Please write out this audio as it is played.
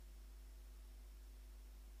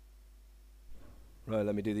Right,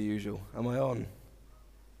 let me do the usual. Am I on?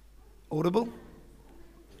 Audible?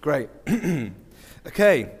 Great.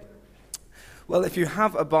 Okay. Well, if you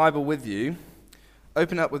have a Bible with you,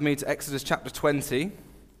 open up with me to Exodus chapter 20.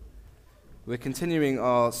 We're continuing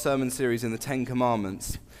our sermon series in the Ten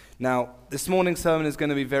Commandments. Now, this morning's sermon is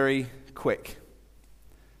going to be very quick.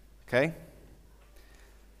 Okay?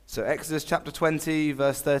 So Exodus chapter 20,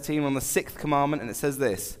 verse 13, on the sixth commandment, and it says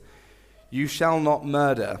this: "You shall not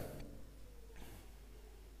murder."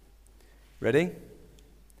 Ready?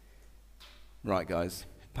 Right, guys,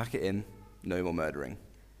 pack it in. No more murdering.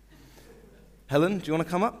 Helen, do you want to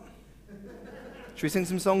come up? Should we sing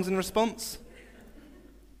some songs in response?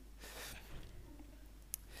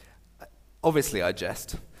 Obviously, I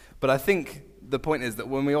jest, but I think the point is that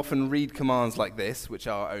when we often read commands like this, which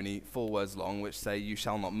are only 4 words long, which say, "You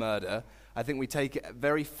shall not murder," I think we take it at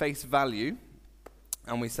very face value,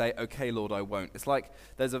 and we say, "Okay, Lord, I won't." It's like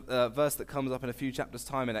there's a verse that comes up in a few chapters'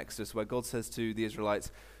 time in Exodus where God says to the Israelites,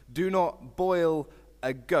 "Do not boil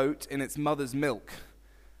a goat in its mother's milk."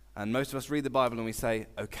 And most of us read the Bible and we say,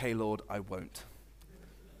 "Okay, Lord, I won't."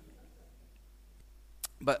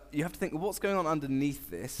 But you have to think, what's going on underneath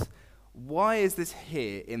this? Why is this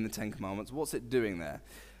here in the Ten Commandments? What's it doing there?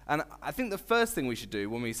 And I think the first thing we should do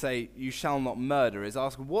when we say, "You shall not murder," is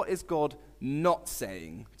ask, what is God not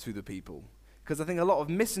saying to the people? Because I think a lot of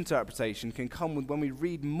misinterpretation can come when we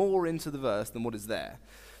read more into the verse than what is there.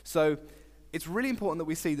 So it's really important that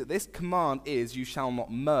we see that this command is, "You shall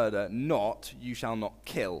not murder," not "You shall not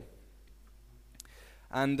kill."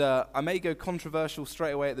 And I may go controversial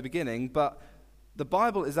straight away at the beginning, but the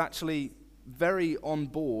Bible is actually very on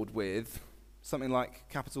board with something like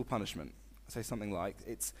capital punishment. I say something like,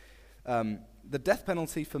 it's the death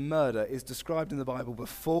penalty for murder is described in the Bible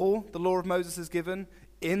before the law of Moses is given,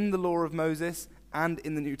 in the law of Moses, and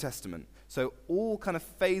in the New Testament. So all kind of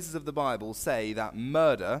phases of the Bible say that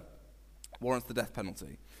murder warrants the death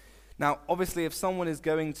penalty. Now, obviously, if someone is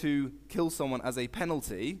going to kill someone as a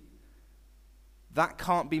penalty, that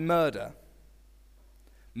can't be murder.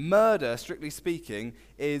 Murder, strictly speaking,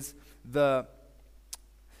 is the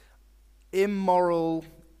immoral,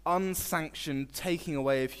 unsanctioned taking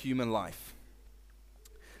away of human life.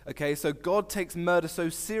 Okay, so God takes murder so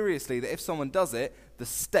seriously that if someone does it, the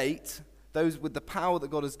state, those with the power that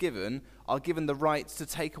God has given, are given the right to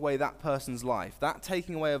take away that person's life. That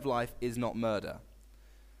taking away of life is not murder.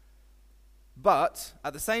 But,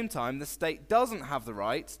 at the same time, the state doesn't have the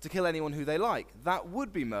right to kill anyone who they like. That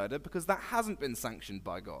would be murder because that hasn't been sanctioned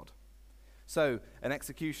by God. So, an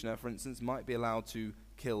executioner, for instance, might be allowed to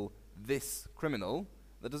kill this criminal.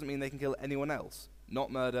 That doesn't mean they can kill anyone else.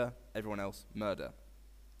 Not murder, everyone else, murder.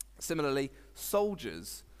 Similarly,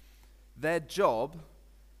 soldiers, their job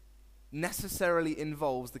necessarily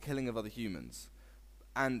involves the killing of other humans.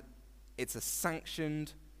 And it's a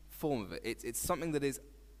sanctioned form of it. It's something that is,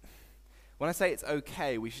 when I say it's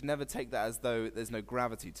okay, we should never take that as though there's no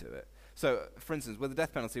gravity to it. So, for instance, with the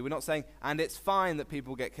death penalty, we're not saying, and it's fine that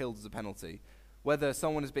people get killed as a penalty. Whether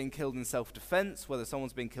someone is being killed in self-defense, whether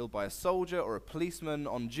someone's being killed by a soldier or a policeman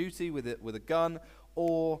on duty with a gun,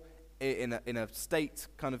 or in a state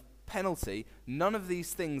kind of penalty, none of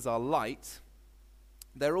these things are light.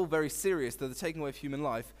 They're all very serious. They're the taking away of human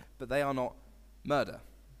life, but they are not murder.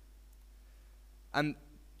 And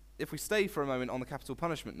if we stay for a moment on the capital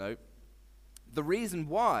punishment note, the reason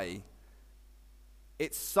why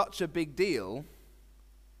it's such a big deal,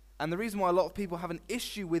 and the reason why a lot of people have an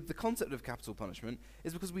issue with the concept of capital punishment,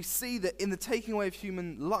 is because we see that in the taking away of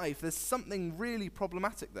human life, there's something really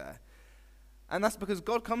problematic there. And that's because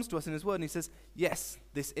God comes to us in His Word and He says, yes,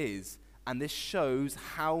 this is, and this shows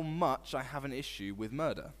how much I have an issue with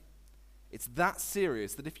murder. It's that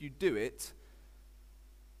serious that if you do it,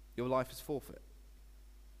 your life is forfeit.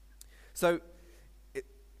 So,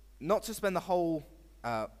 not to spend the whole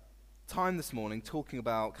time this morning talking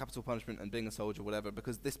about capital punishment and being a soldier or whatever,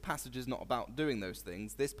 because this passage is not about doing those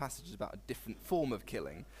things. This passage is about a different form of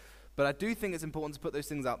killing. But I do think it's important to put those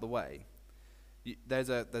things out the way. There's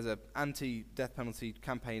a anti-death penalty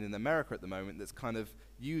campaign in America at the moment that's kind of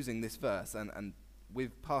using this verse, and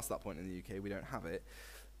we've passed that point in the UK, we don't have it.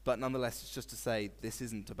 But nonetheless, it's just to say this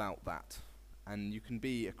isn't about that. And you can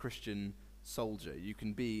be a Christian soldier, you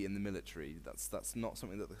can be in the military. That's not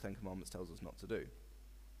something that the Ten Commandments tells us not to do.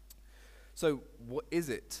 So, what is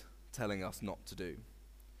it telling us not to do?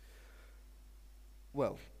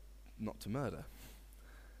 Well, not to murder.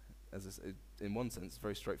 In one sense,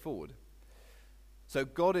 very straightforward. So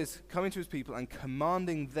God is coming to His people and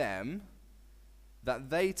commanding them that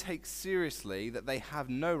they take seriously that they have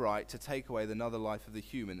no right to take away another life of the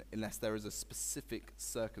human unless there is a specific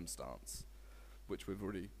circumstance, which we've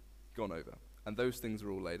already gone over. And those things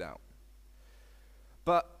are all laid out.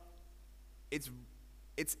 But it's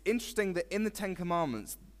interesting that in the Ten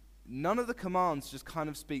Commandments, none of the commands just kind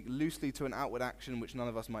of speak loosely to an outward action which none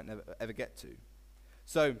of us might never ever get to.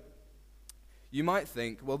 So you might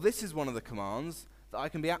think, well, this is one of the commands that I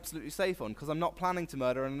can be absolutely safe on because I'm not planning to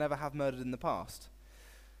murder and I never have murdered in the past.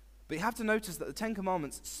 But you have to notice that the Ten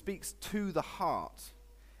Commandments speaks to the heart.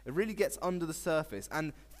 It really gets under the surface.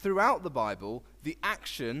 And throughout the Bible, the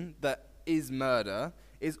action that is murder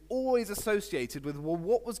is always associated with, well,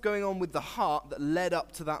 what was going on with the heart that led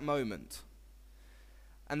up to that moment.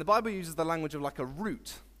 And the Bible uses the language of like a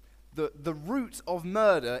root. The root of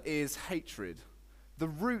murder is hatred. The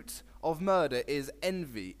root of murder is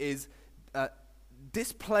envy, is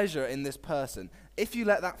displeasure in this person. If you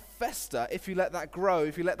let that fester, if you let that grow,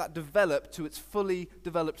 if you let that develop to its fully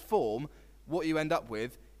developed form, what you end up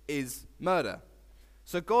with is murder.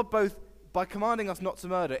 So God, both by commanding us not to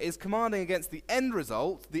murder, is commanding against the end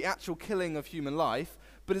result, the actual killing of human life,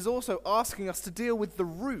 but is also asking us to deal with the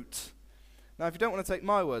root. Now, if you don't want to take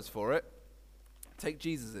my words for it, take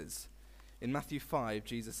Jesus's. In Matthew 5,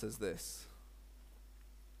 Jesus says this.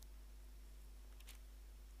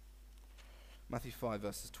 Matthew 5,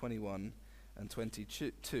 verses 21 and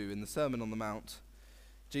 22, in the Sermon on the Mount,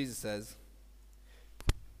 Jesus says,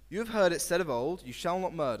 "You have heard it said of old, you shall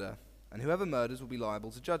not murder, and whoever murders will be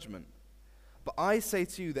liable to judgment. But I say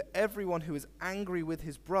to you that everyone who is angry with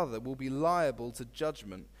his brother will be liable to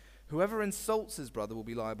judgment. Whoever insults his brother will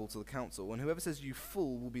be liable to the council, and whoever says you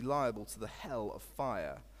fool will be liable to the hell of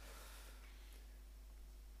fire."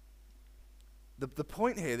 The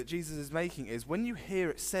point here that Jesus is making is when you hear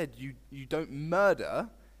it said you don't murder,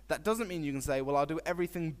 that doesn't mean you can say, well, I'll do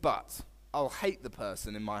everything but. I'll hate the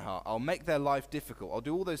person in my heart. I'll make their life difficult. I'll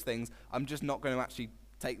do all those things. I'm just not going to actually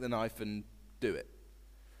take the knife and do it.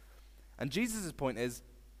 And Jesus' point is,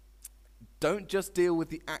 don't just deal with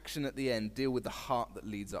the action at the end, deal with the heart that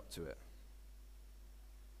leads up to it.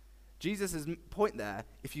 Jesus' point there,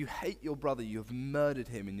 if you hate your brother, you have murdered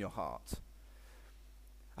him in your heart.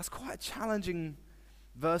 That's quite a challenging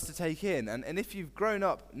verse to take in. And if you've grown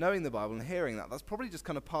up knowing the Bible and hearing that, that's probably just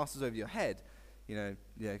kind of passes over your head. You know,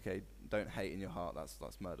 yeah, okay, don't hate in your heart,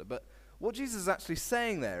 that's murder. But what Jesus is actually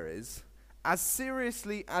saying there is, as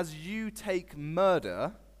seriously as you take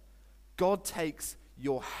murder, God takes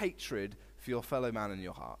your hatred for your fellow man in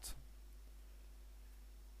your heart.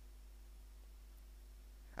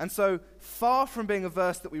 And so, far from being a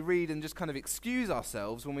verse that we read and just kind of excuse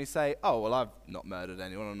ourselves when we say, oh, well, I've not murdered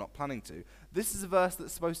anyone, I'm not planning to. This is a verse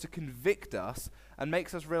that's supposed to convict us and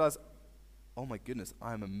makes us realize, oh my goodness,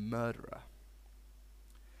 I am a murderer.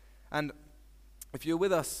 And if you were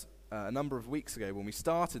with us a number of weeks ago when we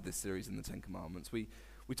started this series in the Ten Commandments, we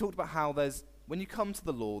talked about how when you come to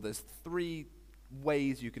the law, there's three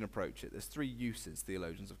ways you can approach it. There's three uses,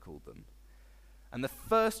 theologians have called them. And the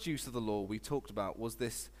first use of the law we talked about was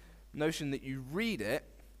this notion that you read it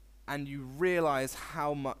and you realize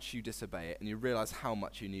how much you disobey it and you realize how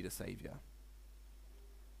much you need a savior.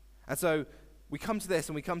 And so we come to this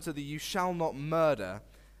and we come to the you shall not murder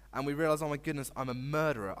and we realize, oh my goodness, I'm a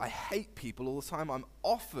murderer. I hate people all the time. I'm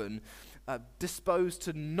often disposed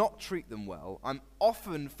to not treat them well. I'm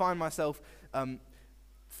often find myself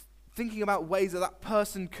thinking about ways that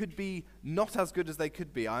person could be not as good as they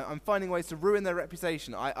could be. I'm finding ways to ruin their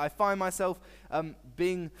reputation. I find myself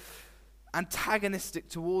being antagonistic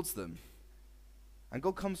towards them. And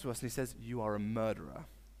God comes to us and he says, you are a murderer.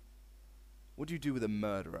 What do you do with a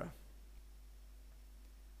murderer?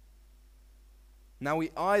 Now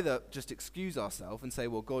we either just excuse ourselves and say,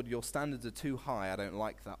 well, God, your standards are too high, I don't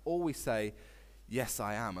like that. Or we say, yes,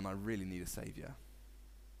 I am, and I really need a savior.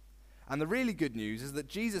 And the really good news is that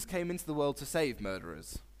Jesus came into the world to save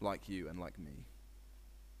murderers like you and like me.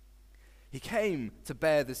 He came to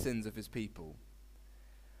bear the sins of his people.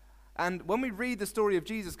 And when we read the story of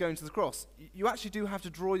Jesus going to the cross, you actually do have to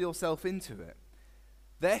draw yourself into it.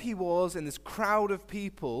 There he was in this crowd of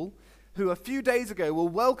people who a few days ago were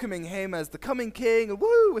welcoming him as the coming king, and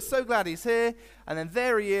woo, we're so glad he's here. And then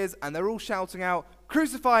there he is, and they're all shouting out,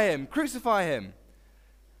 crucify him, crucify him.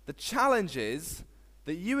 The challenge is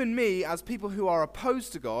that you and me, as people who are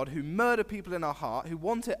opposed to God, who murder people in our heart, who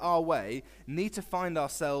want it our way, need to find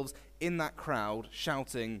ourselves in that crowd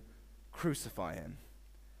shouting, crucify him.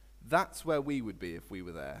 That's where we would be if we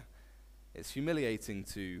were there. It's humiliating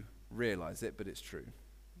to realize it, but it's true.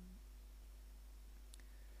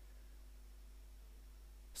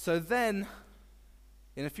 So then,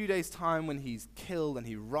 in a few days' time, when he's killed and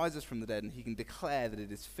he rises from the dead and he can declare that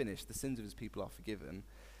it is finished, the sins of his people are forgiven,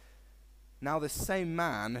 now this same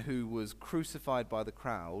man who was crucified by the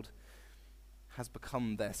crowd has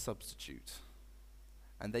become their substitute.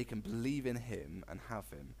 and they can believe in him and have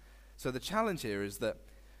him. So the challenge here is that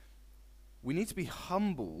we need to be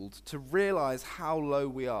humbled to realize how low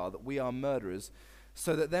we are, that we are murderers,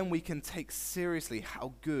 so that then we can take seriously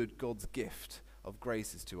how good God's gift of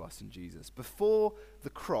grace is to us in Jesus. Before the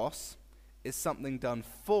cross is something done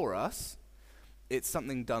for us, it's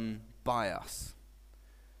something done by us.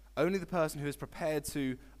 Only the person who is prepared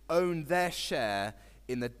to own their share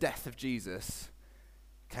in the death of Jesus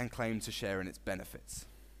can claim to share in its benefits.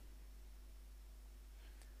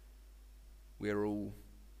 We are all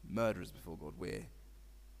murderers before God. We're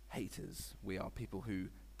haters. We are people who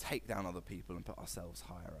take down other people and put ourselves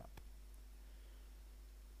higher up.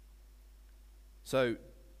 So,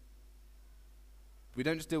 we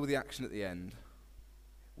don't just deal with the action at the end.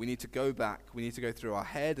 We need to go back. We need to go through our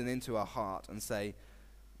head and into our heart and say,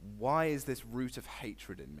 why is this root of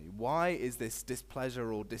hatred in me? Why is this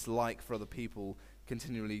displeasure or dislike for other people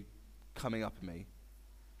continually coming up in me?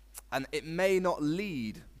 And it may not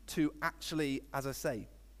lead to actually, as I say,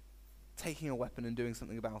 taking a weapon and doing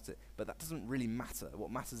something about it. But that doesn't really matter. What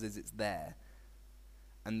matters is it's there.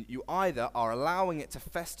 And you either are allowing it to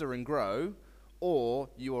fester and grow, or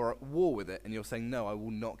you are at war with it and you're saying, no, I will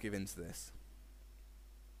not give in to this.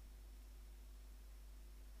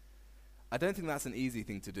 I don't think that's an easy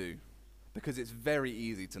thing to do, because it's very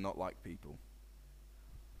easy to not like people.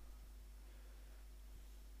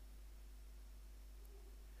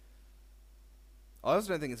 I also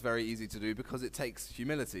don't think it's very easy to do because it takes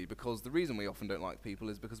humility, because the reason we often don't like people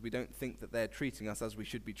is because we don't think that they're treating us as we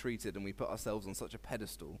should be treated, and we put ourselves on such a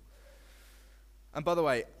pedestal. And by the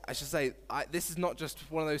way, I should say, this is not just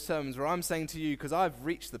one of those sermons where I'm saying to you, because I've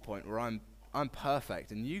reached the point where I'm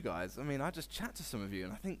perfect, and you guys, I just chat to some of you,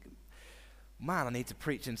 and I think, man, I need to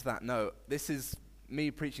preach into that. No, this is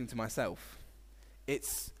me preaching to myself.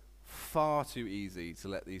 It's far too easy to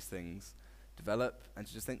let these things develop and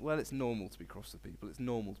to just think, well, it's normal to be cross with people. It's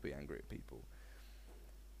normal to be angry at people.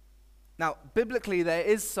 Now, biblically, there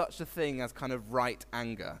is such a thing as kind of right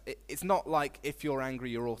anger. It's not like if you're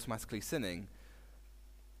angry, you're automatically sinning.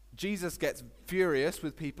 Jesus gets furious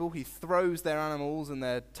with people. He throws their animals and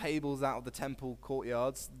their tables out of the temple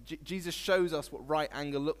courtyards. Jesus shows us what right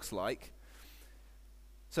anger looks like.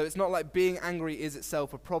 So it's not like being angry is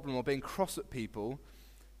itself a problem or being cross at people.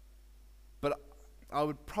 But I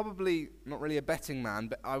would probably, not really a betting man,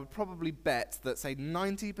 but I would probably bet that, say,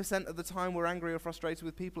 90% of the time we're angry or frustrated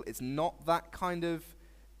with people, it's not that kind of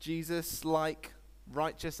Jesus-like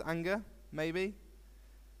righteous anger, maybe.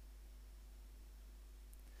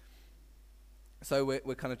 So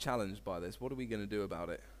we're kind of challenged by this. What are we going to do about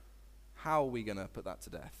it? How are we going to put that to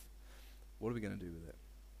death? What are we going to do with it?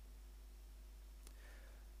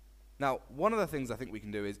 Now, one of the things I think we can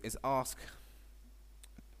do is ask,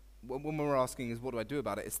 when we're asking is what do I do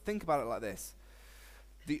about it, is think about it like this.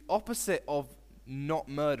 The opposite of not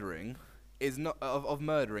murdering is not of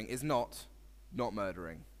murdering is not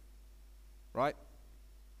murdering. Right?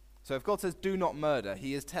 So if God says do not murder,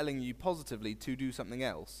 he is telling you positively to do something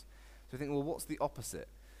else. So you think, well, what's the opposite?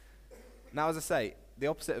 Now, as I say, the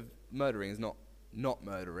opposite of murdering is not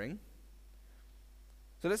murdering.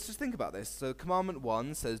 So let's just think about this. So Commandment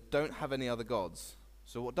 1 says, don't have any other gods.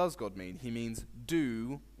 So what does God mean? He means,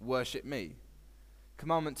 do worship me.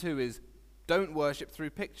 Commandment 2 is, don't worship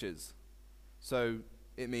through pictures. So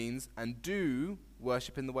it means, and do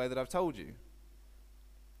worship in the way that I've told you.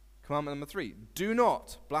 Commandment number 3, do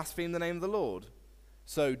not blaspheme the name of the Lord.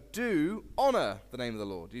 So do honor the name of the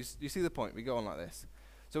Lord. You see the point? We go on like this.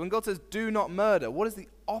 So when God says, do not murder, what is the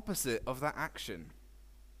opposite of that action?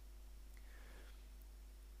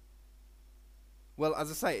 Well,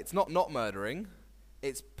 as I say, it's not murdering.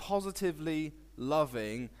 It's positively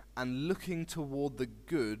loving and looking toward the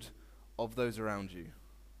good of those around you.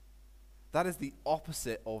 That is the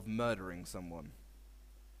opposite of murdering someone.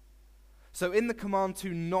 So in the command to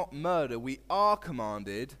not murder, we are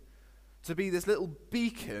commanded to be this little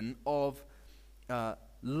beacon of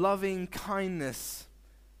loving kindness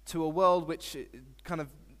to a world which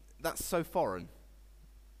that's so foreign.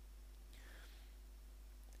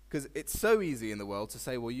 Because it's so easy in the world to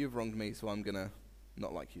say, well, you've wronged me, so I'm going to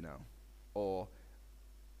not like you now. Or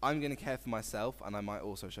I'm going to care for myself, and I might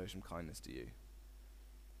also show some kindness to you.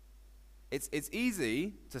 It's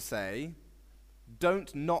easy to say,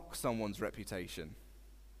 don't knock someone's reputation.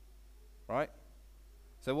 Right?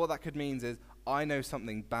 So what that could mean is, I know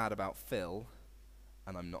something bad about Phil,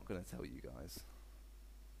 and I'm not going to tell you guys.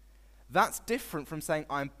 That's different from saying,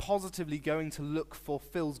 I'm positively going to look for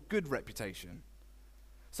Phil's good reputation.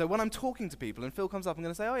 So when I'm talking to people and Phil comes up, I'm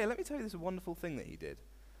going to say, oh yeah, let me tell you this wonderful thing that he did.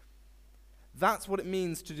 That's what it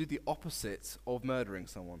means to do the opposite of murdering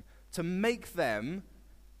someone. To make them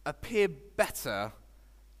appear better,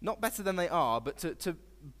 not better than they are, but to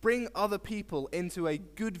bring other people into a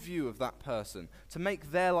good view of that person, to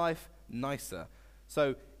make their life nicer.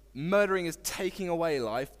 So murdering is taking away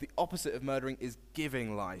life. The opposite of murdering is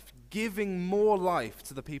giving life, giving more life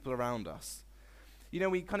to the people around us. You know,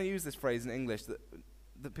 we kind of use this phrase in English that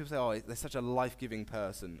people say, oh, they're such a life-giving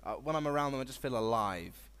person. When I'm around them, I just feel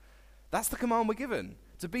alive. That's the command we're given,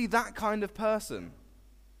 to be that kind of person.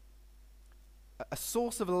 A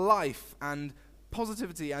source of life and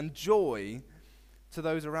positivity and joy to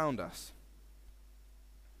those around us.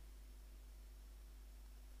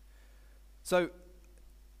 So,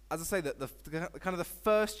 as I say, that the kind of the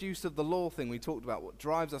first use of the law thing we talked about, what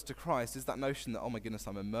drives us to Christ, is that notion that, oh my goodness,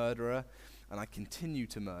 I'm a murderer, and I continue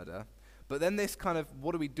to murder. But then this kind of,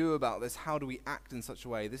 what do we do about this? How do we act in such a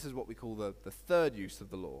way? This is what we call the third use of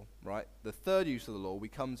the law, right? The third use of the law, we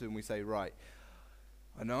come to and we say, right,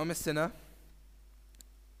 I know I'm a sinner.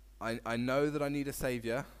 I know that I need a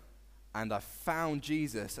savior, and I've found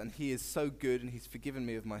Jesus, and he is so good, and he's forgiven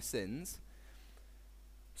me of my sins.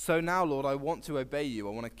 So now, Lord, I want to obey you.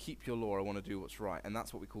 I want to keep your law. I want to do what's right. And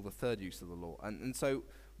that's what we call the third use of the law. And so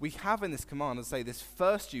we have in this command, as I say, this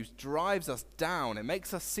first use drives us down. It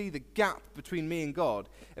makes us see the gap between me and God.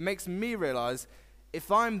 It makes me realize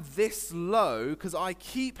if I'm this low, because I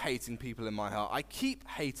keep hating people in my heart, I keep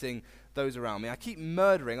hating those around me, I keep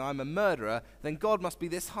murdering, I'm a murderer, then God must be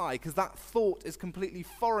this high, because that thought is completely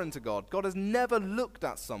foreign to God. God has never looked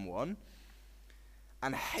at someone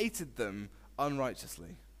and hated them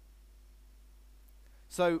unrighteously.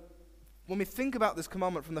 So when we think about this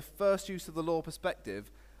commandment from the first use of the law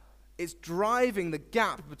perspective, it's driving the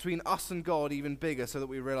gap between us and God even bigger, so that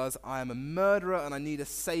we realize I am a murderer and I need a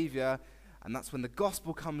savior. And that's when the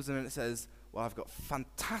gospel comes in and it says, well, I've got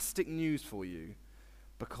fantastic news for you,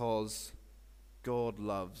 because God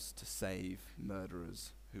loves to save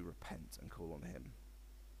murderers who repent and call on him.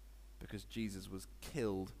 Because Jesus was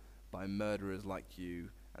killed by murderers like you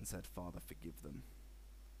and said, Father, forgive them.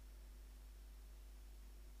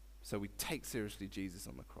 So we take seriously Jesus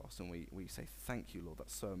on the cross, and we say, thank you, Lord,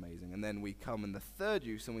 that's so amazing. And then we come in the third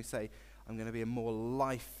use and we say, I'm going to be a more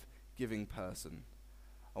life-giving person.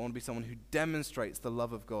 I want to be someone who demonstrates the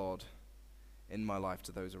love of God in my life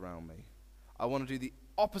to those around me. I want to do the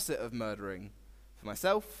opposite of murdering for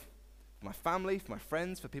myself, for my family, for my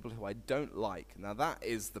friends, for people who I don't like. Now that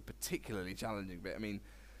is the particularly challenging bit. I mean,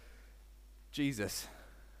 Jesus,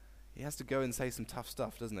 he has to go and say some tough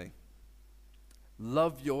stuff, doesn't he?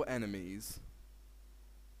 Love your enemies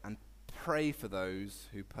and pray for those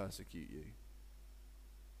who persecute you.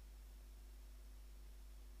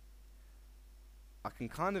 I can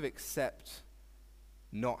kind of accept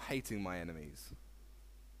not hating my enemies.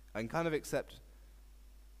 I can kind of accept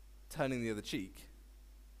turning the other cheek.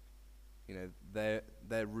 You know,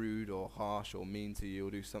 they're rude or harsh or mean to you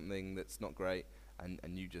or do something that's not great, and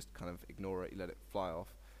you just kind of ignore it, you let it fly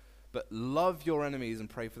off. But love your enemies and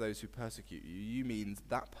pray for those who persecute you. You means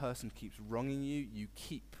that person keeps wronging you, you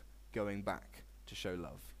keep going back to show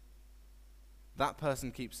love. That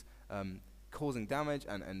person keeps causing damage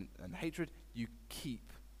and hatred, you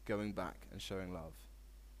keep going back and showing love.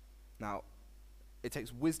 Now, it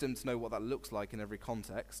takes wisdom to know what that looks like in every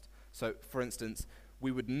context. So, for instance,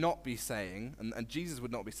 we would not be saying, and Jesus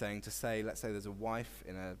would not be saying to say, let's say there's a wife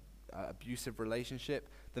in an abusive relationship,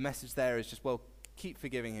 the message there is just, well, keep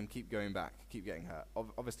forgiving him, keep going back, keep getting hurt.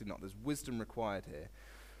 Obviously not. There's wisdom required here.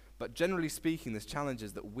 But generally speaking, this challenge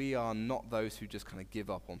is that we are not those who just kind of give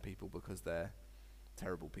up on people because they're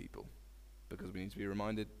terrible people. Because we need to be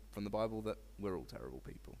reminded from the Bible that we're all terrible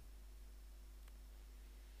people.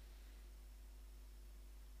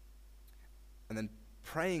 And then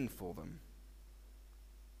praying for them.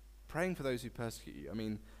 Praying for those who persecute you. I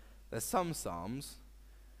mean, there's some psalms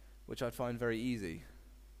which I'd find very easy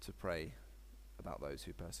to pray about those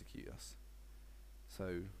who persecute us.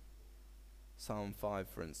 So, Psalm 5,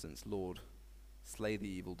 for instance, Lord, slay the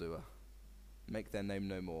evildoer, make their name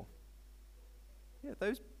no more. Yeah,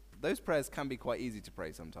 those prayers can be quite easy to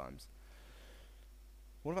pray sometimes.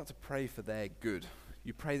 What about to pray for their good?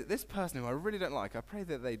 You pray that this person who I really don't like, I pray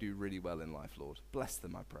that they do really well in life, Lord. Bless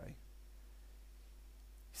them, I pray.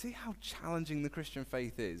 See how challenging the Christian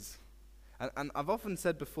faith is? And I've often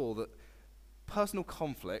said before that interpersonal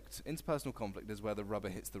conflict is where the rubber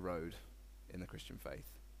hits the road in the Christian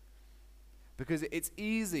faith. Because it's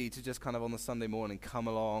easy to just kind of on the Sunday morning come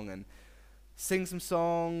along and sing some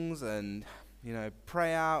songs and, you know,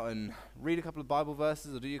 pray out and read a couple of Bible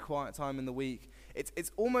verses or do your quiet time in the week.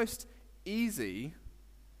 It's almost easy,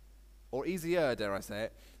 or easier, dare I say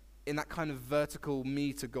it, in that kind of vertical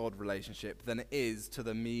me to God relationship than it is to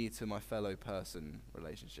the me to my fellow person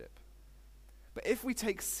relationship. But if we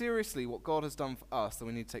take seriously what God has done for us, then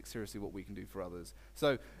we need to take seriously what we can do for others.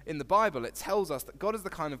 So in the Bible, it tells us that God is the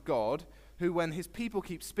kind of God who, when his people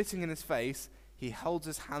keep spitting in his face, he holds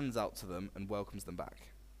his hands out to them and welcomes them back.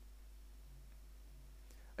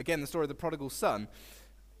 Again, the story of the prodigal son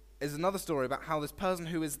is another story about how this person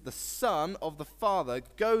who is the son of the father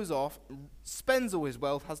goes off, spends all his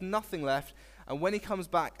wealth, has nothing left, and when he comes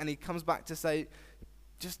back to say,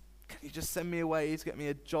 can you just send me away to get me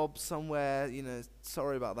a job somewhere,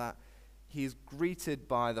 sorry about that. He's greeted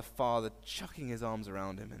by the father chucking his arms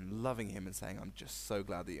around him and loving him and saying, I'm just so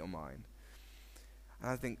glad that you're mine. And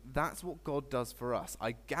I think that's what God does for us.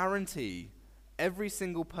 I guarantee every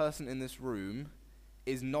single person in this room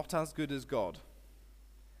is not as good as God.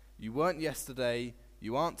 You weren't yesterday,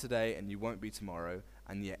 you aren't today, and you won't be tomorrow,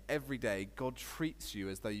 and yet every day God treats you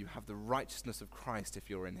as though you have the righteousness of Christ if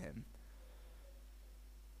you're in him.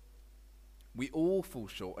 We all fall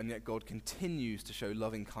short, and yet God continues to show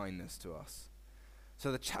loving kindness to us.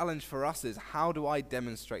 So the challenge for us is, how do I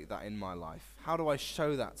demonstrate that in my life? How do I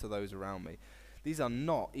show that to those around me? These are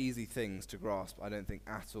not easy things to grasp, I don't think,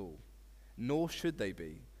 at all. Nor should they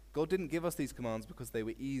be. God didn't give us these commands because they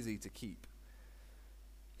were easy to keep.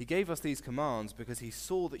 He gave us these commands because he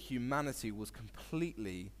saw that humanity was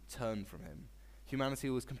completely turned from him. Humanity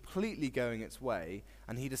was completely going its way,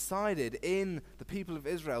 and he decided in the people of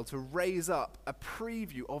Israel to raise up a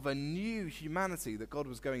preview of a new humanity that God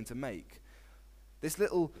was going to make. This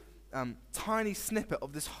little tiny snippet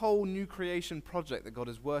of this whole new creation project that God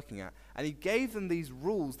is working at. And he gave them these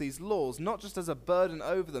rules, these laws, not just as a burden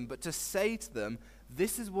over them, but to say to them,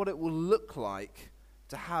 this is what it will look like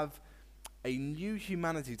to have a new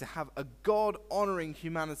humanity, to have a God-honoring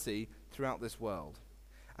humanity throughout this world.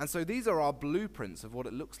 And so these are our blueprints of what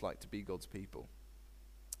it looks like to be God's people.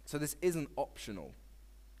 So this isn't optional.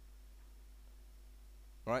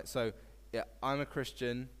 Right? So, yeah, I'm a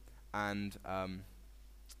Christian, and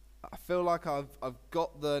I feel like I've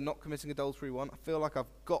got the not committing adultery one. I feel like I've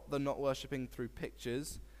got the not worshipping through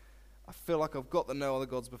pictures. I feel like I've got the no other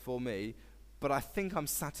gods before me. But I think I'm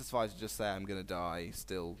satisfied to just say I'm going to die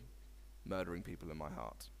still murdering people in my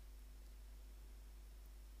heart.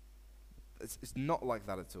 It's not like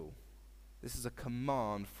that at all. This is a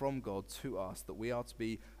command from God to us that we are to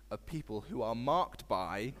be a people who are marked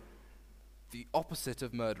by the opposite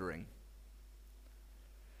of murdering.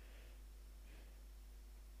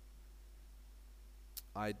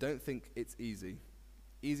 I don't think it's easy.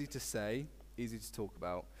 Easy to say, easy to talk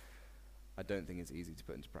about. I don't think it's easy to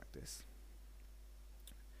put into practice.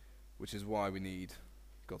 Which is why we need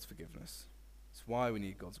God's forgiveness. It's why we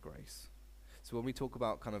need God's grace. So when we talk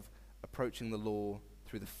about kind of approaching the law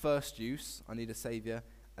through the first use, I need a savior,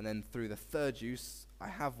 and then through the third use, I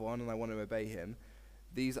have one and I want to obey him,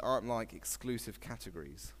 these aren't like exclusive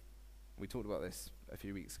categories. We talked about this a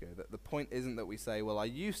few weeks ago, that the point isn't that we say, well, I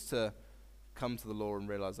used to come to the law and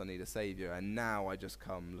realize I need a savior, and now I just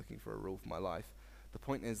come looking for a rule for my life. The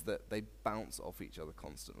point is that they bounce off each other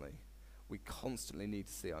constantly. We constantly need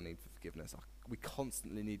to see our need for forgiveness. We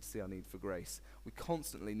constantly need to see our need for grace. We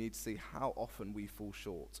constantly need to see how often we fall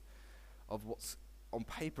short of what's on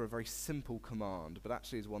paper a very simple command, but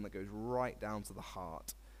actually is one that goes right down to the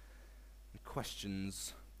heart and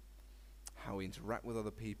questions how we interact with other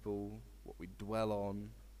people, what we dwell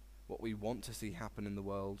on, what we want to see happen in the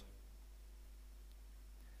world.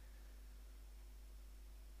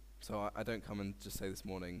 So I don't come and just say this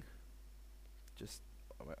morning,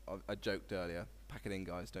 I joked earlier, pack it in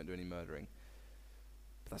guys, don't do any murdering.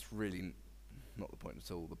 But that's really not the point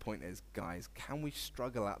at all. The point is, guys, can we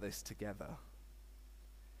struggle at this together?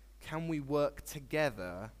 Can we work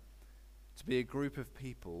together to be a group of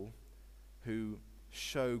people who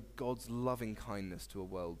show God's loving kindness to a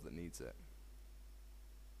world that needs it?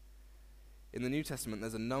 In the New Testament,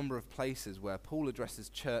 there's a number of places where Paul addresses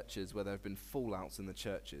churches where there have been fallouts in the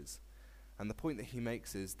churches. And the point that he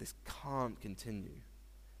makes is this can't continue.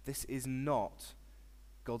 This is not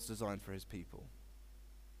God's design for his people.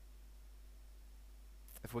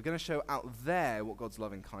 If we're going to show out there what God's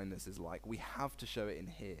loving kindness is like, we have to show it in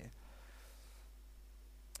here.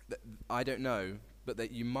 I don't know, but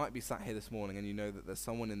that you might be sat here this morning and you know that there's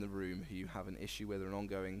someone in the room who you have an issue with or an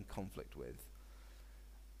ongoing conflict with.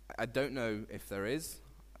 I don't know if there is,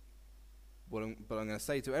 but I'm going to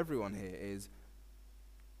say to everyone here is,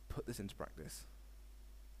 put this into practice.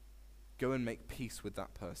 Go and make peace with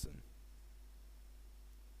that person.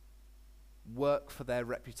 Work for their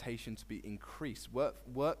reputation to be increased.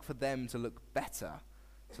 Work for them to look better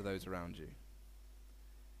to those around you.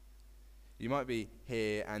 You might be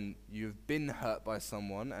here and you've been hurt by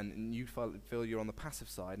someone and you feel you're on the passive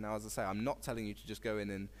side. Now, as I say, I'm not telling you to just go in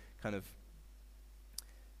and kind of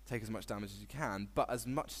take as much damage as you can, but as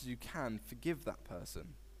much as you can, forgive that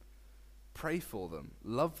person. Pray for them.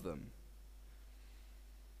 Love them.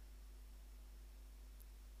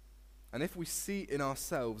 And if we see in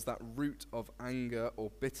ourselves that root of anger or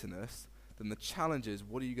bitterness, then the challenge is,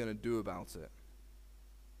 what are you going to do about it?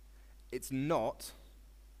 It's not,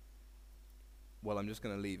 well, I'm just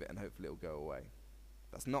going to leave it and hopefully it'll go away.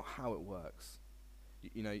 That's not how it works.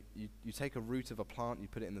 You take a root of a plant, you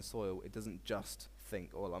put it in the soil, it doesn't just think,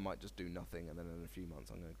 oh, well, I might just do nothing and then in a few months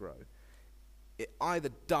I'm going to grow. It either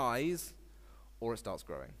dies or it starts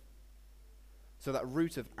growing. So that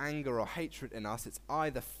root of anger or hatred in us, it's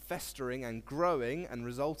either festering and growing and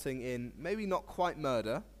resulting in maybe not quite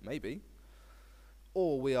murder, maybe,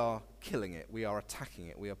 or we are killing it, we are attacking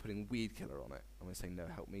it, we are putting weed killer on it, and we're saying, no,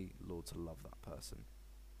 help me, Lord, to love that person.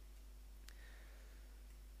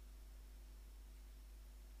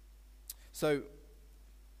 So,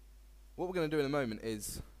 what we're going to do in a moment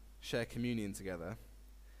is share communion together.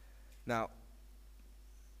 Now,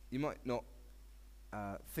 you might not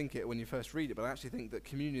think it when you first read it, but I actually think that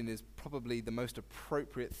communion is probably the most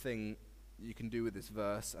appropriate thing you can do with this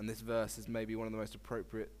verse, and this verse is maybe one of the most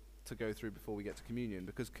appropriate to go through before we get to communion,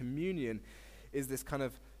 because communion is this kind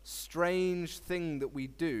of strange thing that we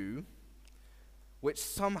do which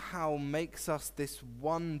somehow makes us this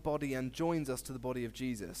one body and joins us to the body of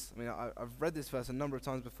Jesus. I mean, I've read this verse a number of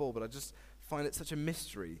times before, but I just find it such a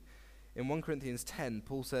mystery. In 1 Corinthians 10,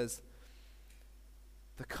 Paul says,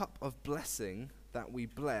 the cup of blessing that we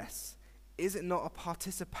bless, is it not a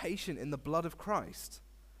participation in the blood of Christ?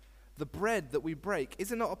 The bread that we break,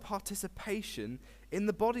 is it not a participation in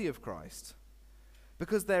the body of Christ?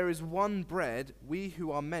 Because there is one bread, we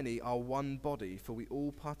who are many are one body, for we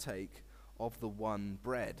all partake of the one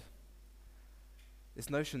bread. This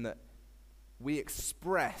notion that we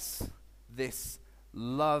express this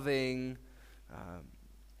loving,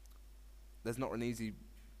 there's not an easy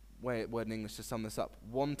word in English to sum this up,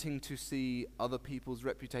 wanting to see other people's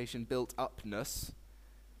reputation built upness,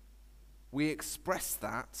 we express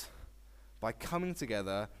that by coming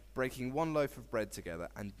together, breaking one loaf of bread together,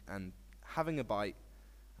 and having a bite,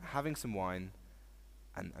 having some wine,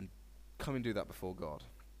 and come and do that before God.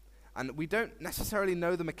 And we don't necessarily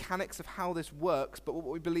know the mechanics of how this works, but what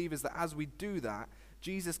we believe is that as we do that,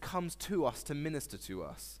 Jesus comes to us to minister to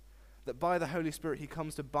us. That by the Holy Spirit, he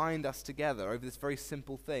comes to bind us together over this very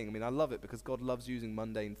simple thing. I mean, I love it because God loves using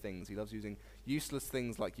mundane things. He loves using useless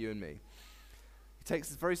things like you and me. He takes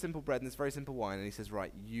this very simple bread and this very simple wine and he says,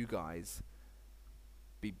 right, you guys,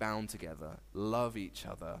 be bound together, love each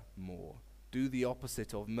other more. Do the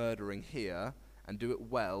opposite of murdering here and do it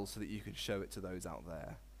well so that you can show it to those out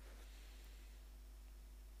there.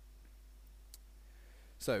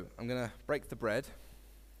 So, I'm going to break the bread.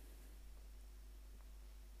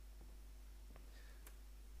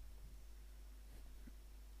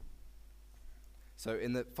 So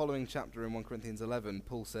in the following chapter in 1 Corinthians 11,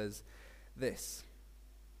 Paul says this.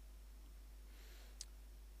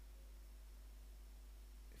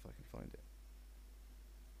 If I can find it.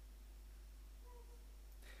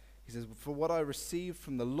 He says, for what I received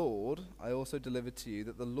from the Lord, I also delivered to you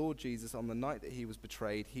that the Lord Jesus, on the night that he was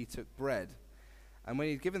betrayed, he took bread. And when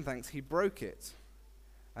he had given thanks, he broke it.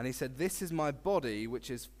 And he said, this is my body,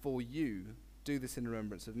 which is for you. Do this in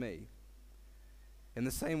remembrance of me. In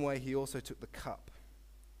the same way, he also took the cup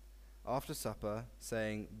after supper,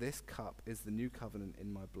 saying, this cup is the new covenant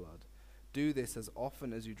in my blood. Do this as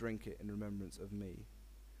often as you drink it in remembrance of me.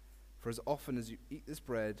 For as often as you eat this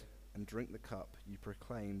bread and drink the cup, you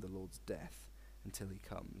proclaim the Lord's death until he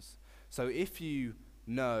comes. So if you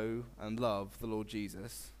know and love the Lord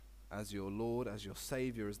Jesus as your Lord, as your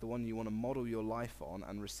Savior, as the one you want to model your life on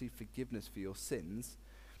and receive forgiveness for your sins,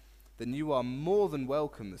 then you are more than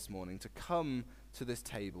welcome this morning to come to this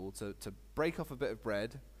table, to break off a bit of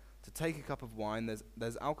bread, to take a cup of wine.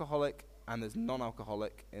 There's alcoholic and there's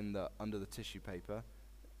non-alcoholic under the tissue paper,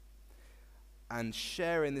 and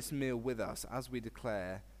share in this meal with us as we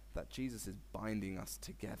declare that Jesus is binding us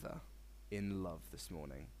together in love this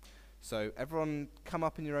morning. So everyone come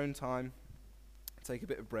up in your own time, take a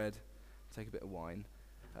bit of bread, take a bit of wine.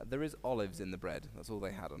 There is olives in the bread. That's all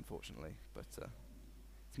they had, unfortunately, but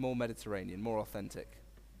it's more Mediterranean, more authentic.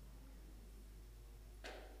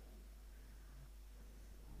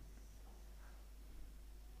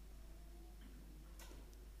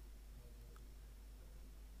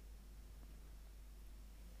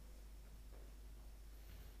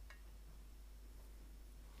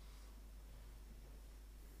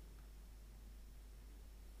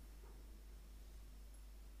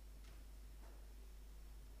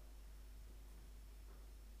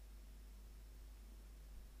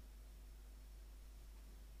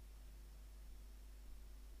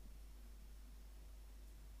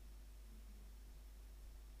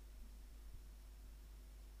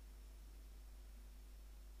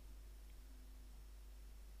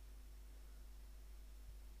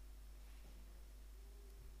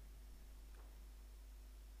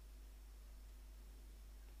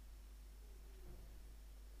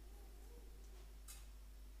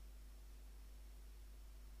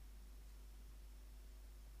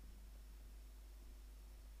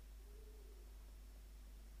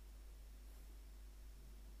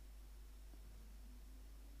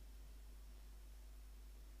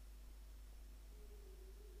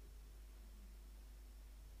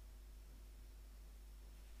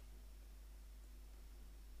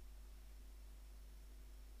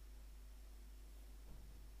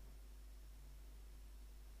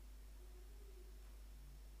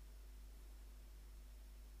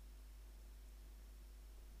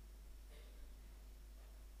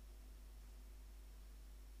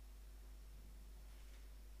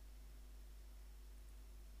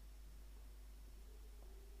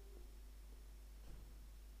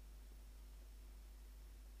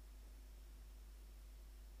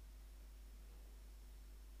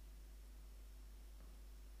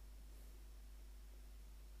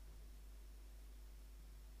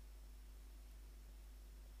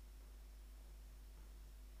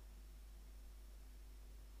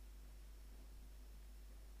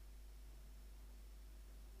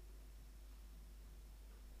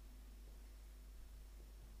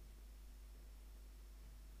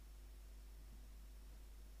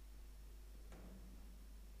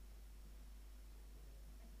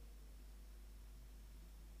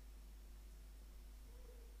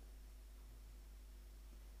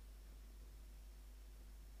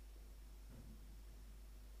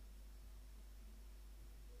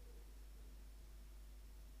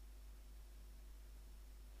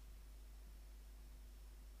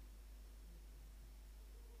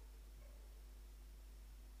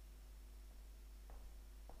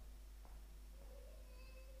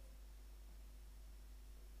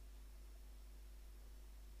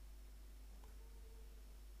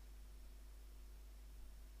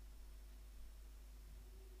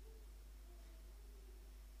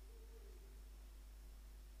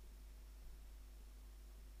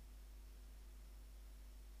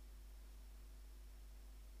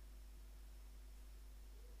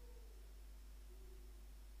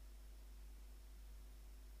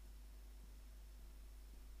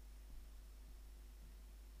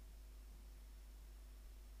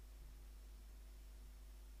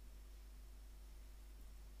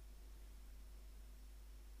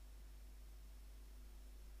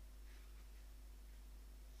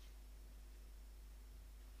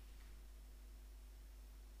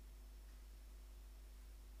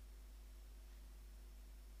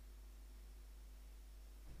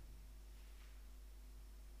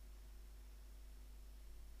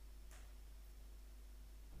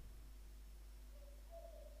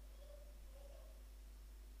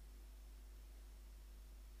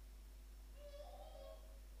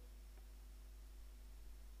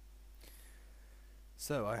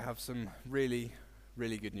 So I have some really,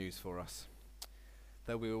 really good news for us.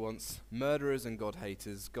 Though we were once murderers and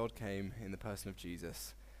God-haters, God came in the person of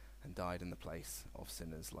Jesus and died in the place of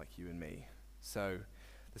sinners like you and me. So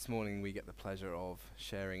this morning we get the pleasure of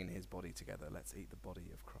sharing in his body together. Let's eat the body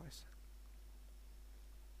of Christ.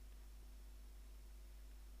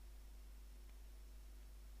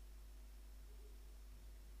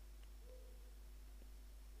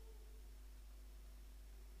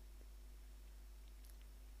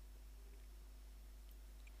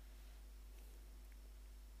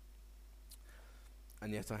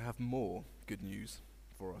 And yet I have more good news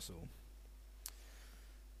for us all.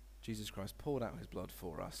 Jesus Christ poured out his blood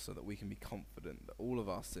for us so that we can be confident that all of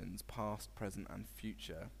our sins, past, present, and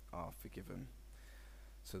future, are forgiven.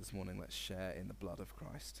 So this morning, let's share in the blood of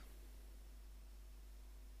Christ.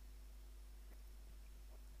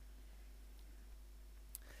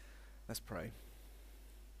 Let's pray.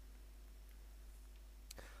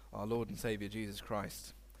 Our Lord and Saviour, Jesus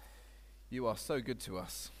Christ, you are so good to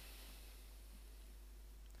us.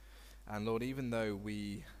 And Lord, even though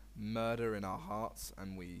we murder in our hearts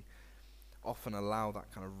and we often allow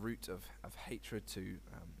that kind of root of hatred to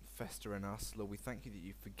fester in us, Lord, we thank you that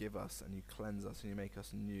you forgive us and you cleanse us and you make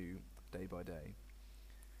us new day by day.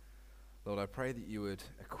 Lord, I pray that you would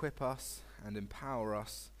equip us and empower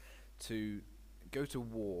us to go to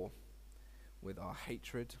war with our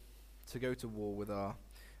hatred, to go to war with our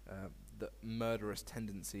the murderous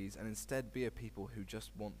tendencies, and instead be a people who just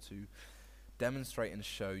want to demonstrate and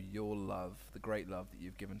show your love, the great love that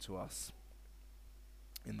you've given to us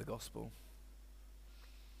in the gospel.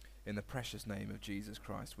 In the precious name of Jesus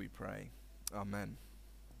Christ we pray. Amen.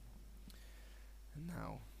 And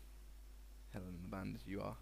now, Helen and the band, you are